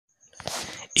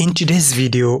In today's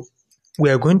video, we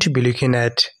are going to be looking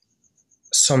at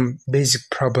some basic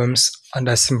problems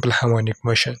under simple harmonic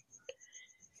motion.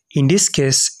 In this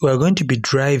case, we are going to be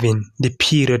deriving the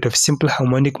period of simple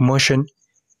harmonic motion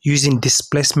using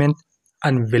displacement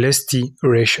and velocity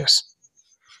ratios.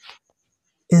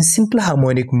 In simple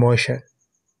harmonic motion,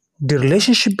 the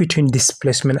relationship between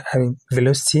displacement and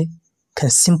velocity can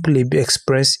simply be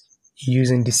expressed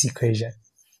using this equation.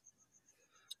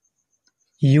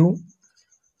 U,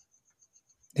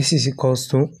 this is equals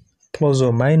to plus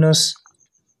or minus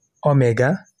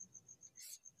omega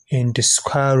in the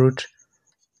square root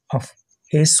of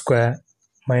a square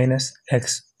minus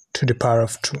x to the power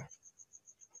of 2.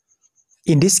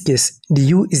 In this case, the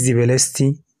u is the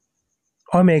velocity,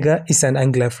 omega is an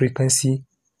angular frequency,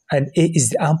 and a is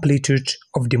the amplitude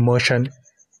of the motion,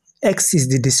 x is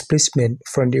the displacement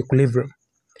from the equilibrium.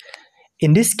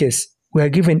 In this case, we are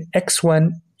given x1,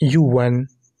 u1,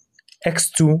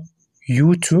 x2,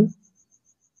 u2,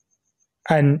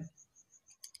 and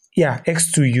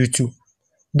x2, u2.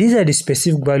 These are the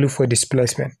specific value for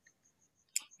displacement.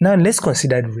 Now let's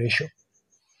consider the ratio.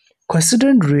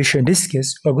 Considering the ratio, in this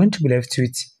case, we're going to be left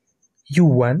with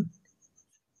u1.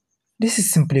 This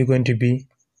is simply going to be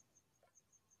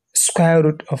square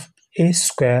root of a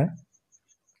square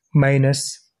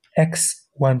minus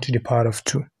x1 to the power of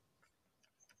 2.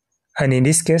 And in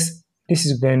this case, this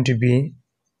is going to be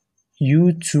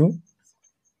u2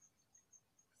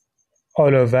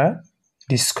 all over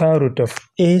the square root of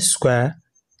a square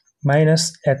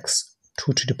minus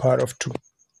x2 to the power of 2.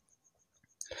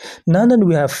 Now that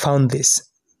we have found this,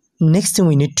 next thing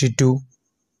we need to do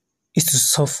is to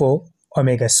solve for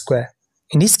omega square.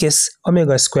 In this case,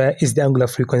 omega square is the angular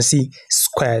frequency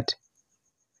squared.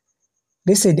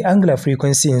 Let's say the angular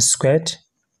frequency is squared.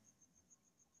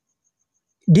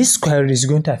 This square is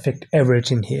going to affect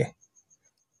everything here.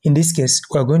 In this case,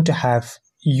 we are going to have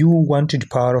u1 to the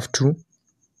power of 2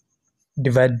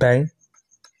 divided by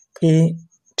a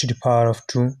to the power of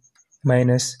 2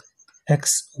 minus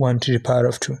x1 to the power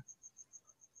of 2.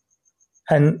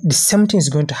 And the same thing is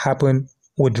going to happen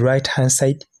with the right hand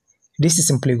side. This is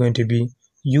simply going to be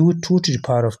u2 to the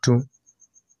power of 2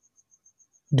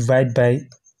 divided by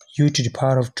u to the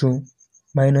power of 2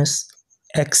 minus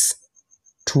x2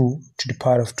 to the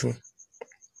power of 2.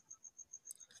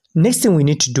 Next thing we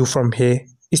need to do from here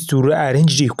is to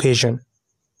rearrange the equation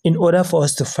in order for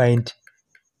us to find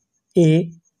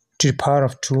a to the power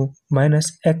of 2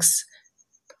 minus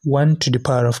x1 to the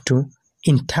power of 2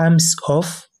 in terms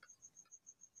of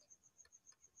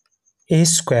a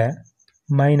square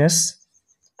minus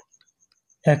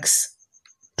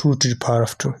x2 to the power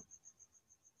of 2.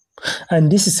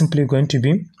 And this is simply going to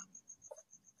be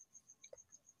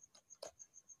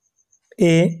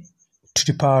a to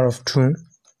the power of 2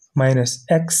 minus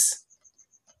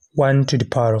x1 to the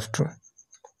power of 2.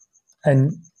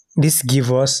 And this gives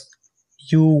us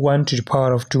u1 to the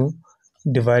power of 2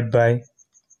 divided by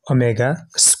omega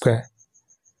square.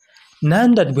 Now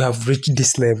that we have reached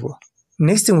this level,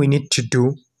 next thing we need to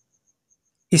do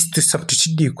is to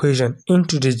substitute the equation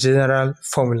into the general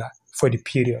formula for the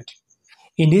period.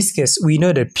 In this case, we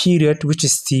know the period, which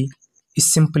is t,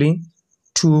 is simply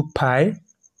 2 pi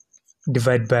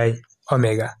divided by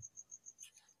omega.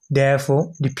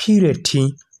 Therefore, the period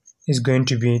t is going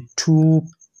to be 2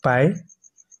 pi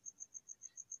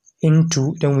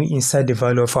into, then we insert the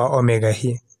value of our omega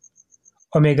here.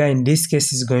 Omega in this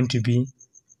case is going to be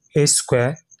a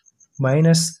square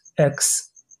minus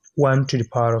x1 to the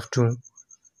power of 2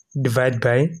 divided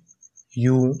by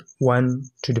u1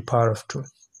 to the power of 2.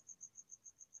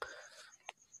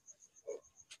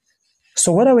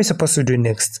 So what are we supposed to do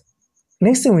next?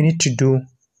 Next thing we need to do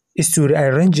is to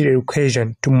rearrange the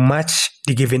equation to match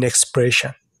the given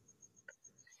expression.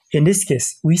 In this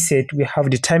case, we said we have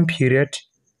the time period,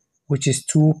 which is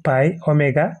 2 pi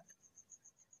omega.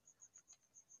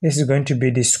 This is going to be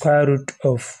the square root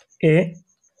of a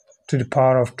to the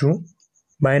power of 2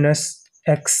 minus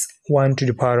x1 to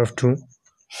the power of 2.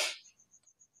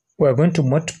 We are going to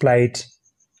multiply it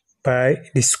by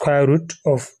the square root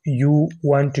of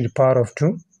u1 to the power of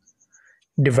 2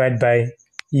 divided by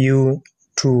u2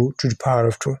 to the power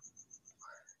of 2.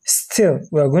 Still,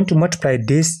 we are going to multiply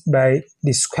this by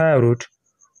the square root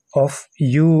of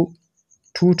u2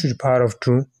 to the power of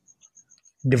 2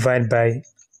 divided by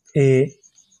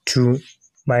a2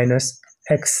 minus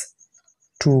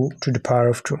x2 to the power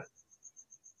of 2.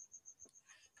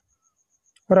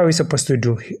 What are we supposed to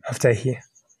do after here?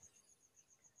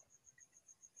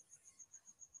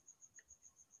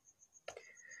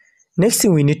 Next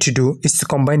thing we need to do is to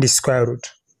combine the square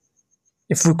root.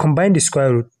 If we combine the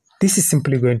square root, this is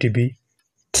simply going to be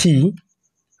t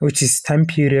which is time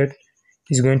period,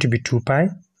 is going to be 2 pi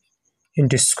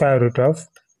into square root of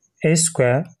a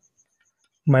square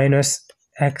minus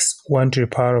x1 to the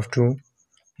power of 2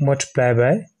 multiplied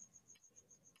by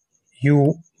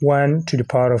u1 to the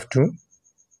power of 2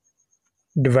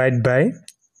 divided by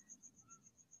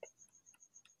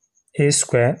a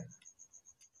square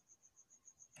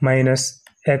minus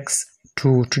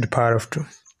x2 to the power of 2.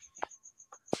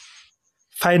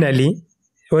 Finally,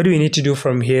 what we need to do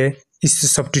from here is to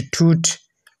substitute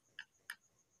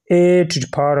a to the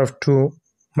power of 2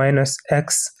 minus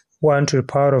x1 to the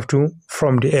power of 2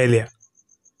 from the earlier.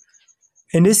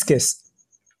 In this case,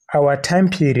 our time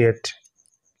period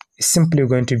is simply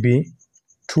going to be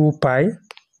 2 pi,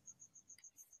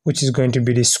 which is going to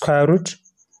be the square root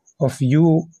of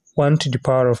u1 to the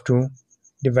power of 2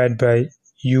 divided by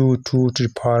u2 to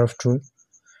the power of 2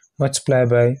 multiplied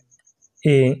by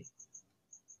a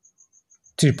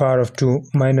to the power of 2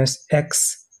 minus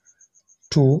x2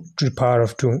 to the power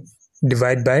of 2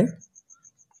 divided by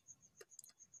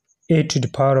a to the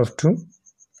power of 2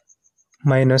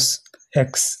 minus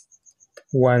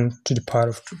x1 to the power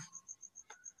of 2.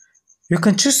 You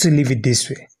can choose to leave it this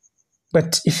way,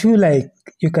 but if you like,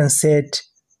 you can set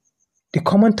the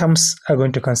common terms are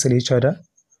going to cancel each other,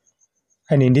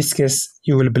 and in this case,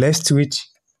 you will be left with,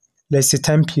 let's say,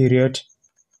 time period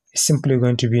is simply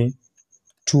going to be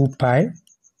 2 pi,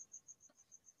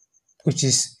 which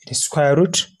is the square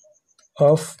root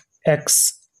of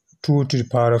x2 to the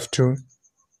power of 2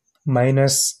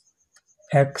 minus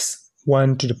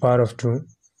x1 to the power of 2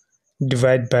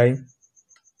 divided by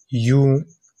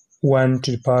u1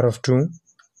 to the power of 2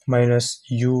 minus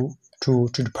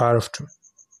u2 to the power of 2.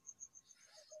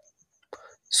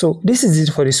 So this is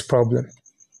it for this problem.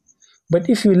 But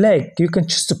if you like, you can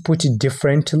choose to put it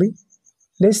differently.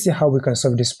 Let's see how we can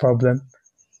solve this problem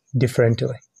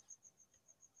differently.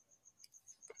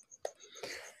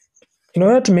 In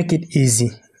order to make it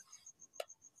easy,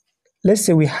 let's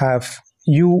say we have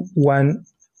u1,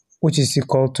 which is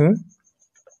equal to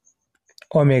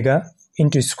omega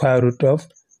into square root of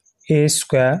a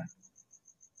square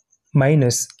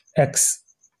minus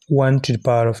x1 to the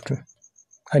power of 2.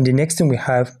 And the next thing we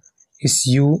have is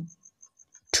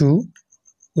u2,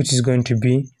 which is going to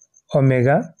be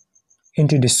omega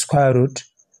into the square root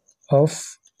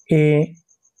of a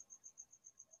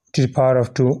to the power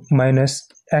of 2 minus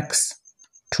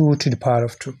x2 to the power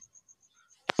of 2.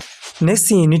 Next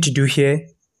thing you need to do here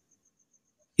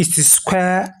is to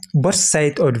square both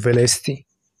sides of the velocity.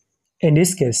 In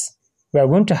this case, we are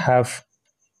going to have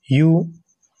u2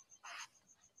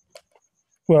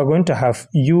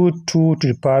 to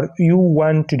the power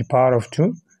u1 to the power of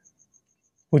 2,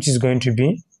 which is going to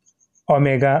be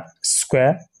omega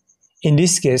square. In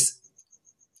this case,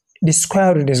 the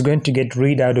square root is going to get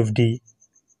rid out of the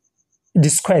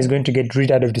square is going to get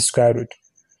rid out of the square root.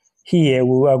 Here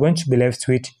we are going to be left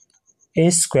with a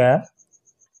square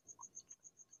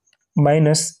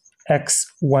minus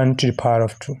x1 to the power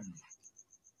of 2,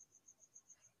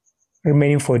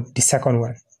 remaining for the second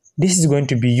one. This is going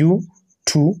to be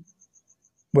u2,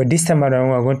 but this time around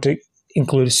we are going to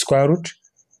include square root.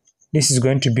 This is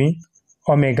going to be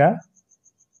omega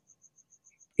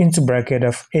into bracket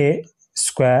of a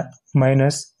square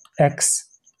minus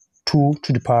x2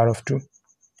 to the power of 2.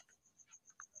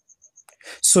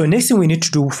 So next thing we need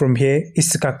to do from here is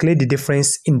to calculate the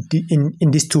difference in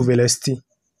these two velocities.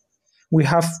 We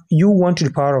have u1 to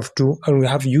the power of 2 and we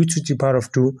have u2 to the power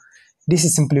of 2. This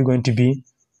is simply going to be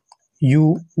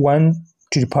u1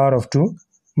 to the power of 2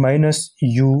 minus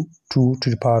u2 to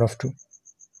the power of 2.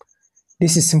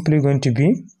 This is simply going to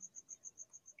be,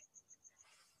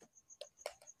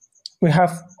 we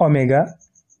have omega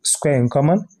square in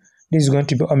common. This is going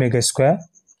to be omega square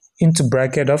into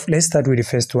bracket of, let's start with the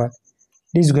first one.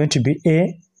 This is going to be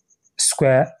a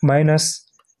square minus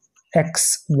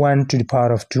x1 to the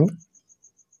power of 2,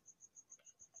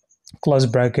 close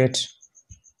bracket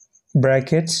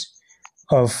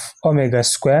of omega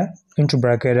square into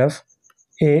bracket of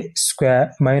a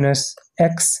square minus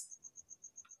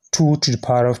x2 to the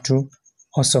power of 2,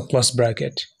 also close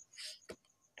bracket.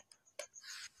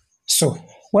 So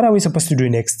what are we supposed to do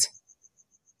next?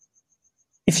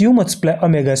 If you multiply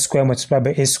omega square multiplied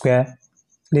by a square,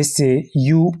 let's say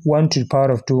u1 to the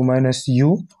power of 2 minus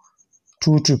u2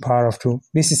 to the power of 2,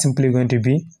 this is simply going to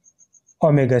be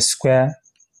omega square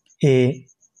a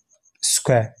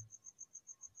square.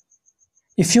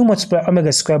 If you multiply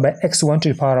omega square by x1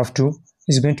 to the power of 2,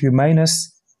 it's going to be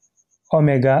minus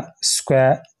omega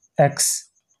square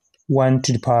x1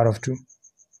 to the power of 2.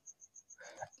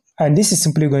 And this is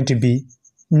simply going to be,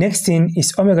 next thing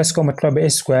is omega square multiplied by a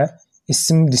square is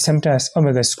the same thing as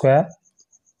omega square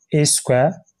a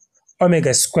square,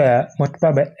 omega square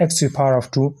multiplied by x to the power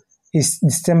of 2 is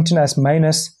the same thing as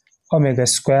minus omega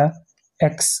square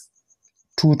x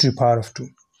 2 to the power of 2.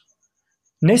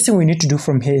 Next thing we need to do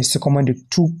from here is to combine the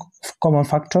two common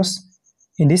factors.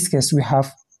 In this case, we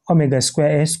have omega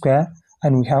square a square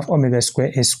and we have omega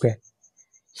square a square.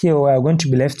 Here we are going to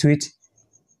be left with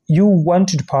u1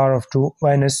 to the power of 2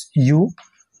 minus u2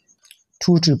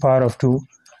 to the power of 2.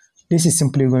 This is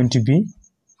simply going to be,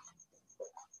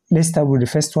 let's start with the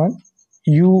first one,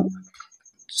 u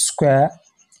square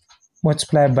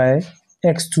multiplied by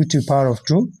x2 to the power of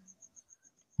 2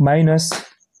 minus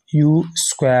u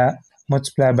square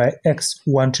multiplied by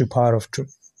x1 to the power of 2.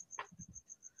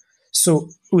 So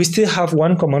we still have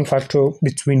one common factor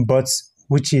between both,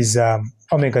 which is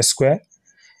omega square.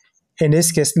 In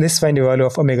this case, let's find the value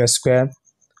of omega square.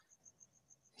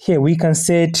 Here we can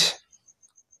set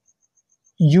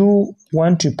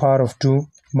u1 to the power of 2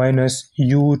 minus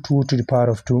u2 to the power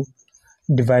of 2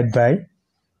 divided by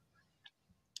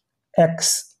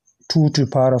x2 to the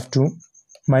power of 2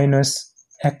 minus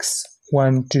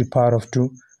x1 to the power of 2,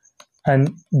 and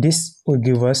this will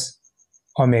give us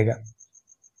omega.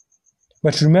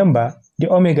 But remember,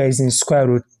 the omega is in square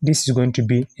root. This is going to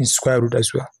be in square root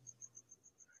as well.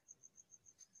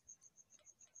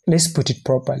 Let's put it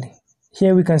properly.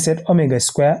 Here we can set omega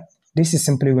square. This is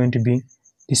simply going to be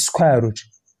the square root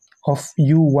of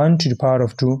u1 to the power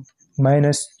of 2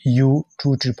 minus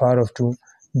u2 to the power of 2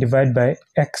 divided by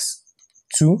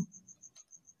x2 to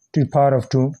the power of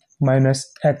 2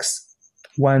 minus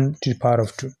x1 to the power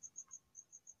of 2.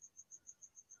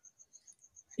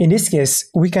 In this case,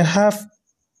 we can have,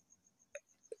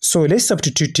 so let's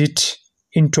substitute it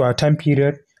into our time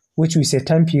period, which we say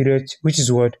time period, which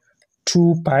is what?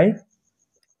 2 pi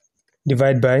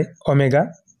divided by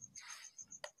omega.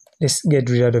 Let's get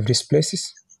rid of these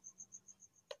places.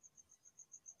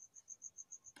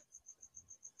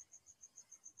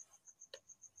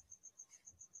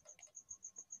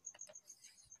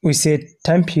 We say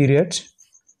time period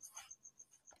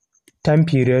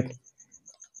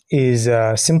is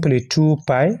simply 2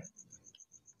 pi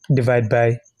divided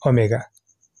by omega.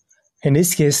 In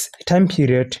this case, time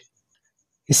period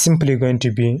is simply going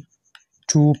to be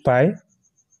 2 pi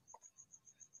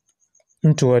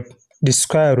into what? The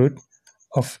square root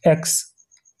of x2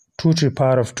 to the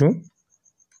power of 2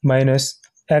 minus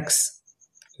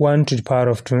x1 to the power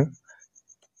of 2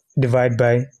 divided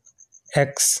by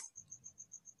x1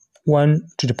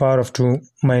 to the power of 2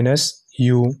 minus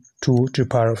u2 to the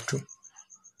power of 2.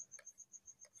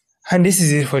 And this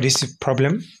is it for this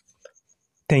problem.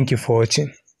 Thank you for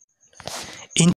watching.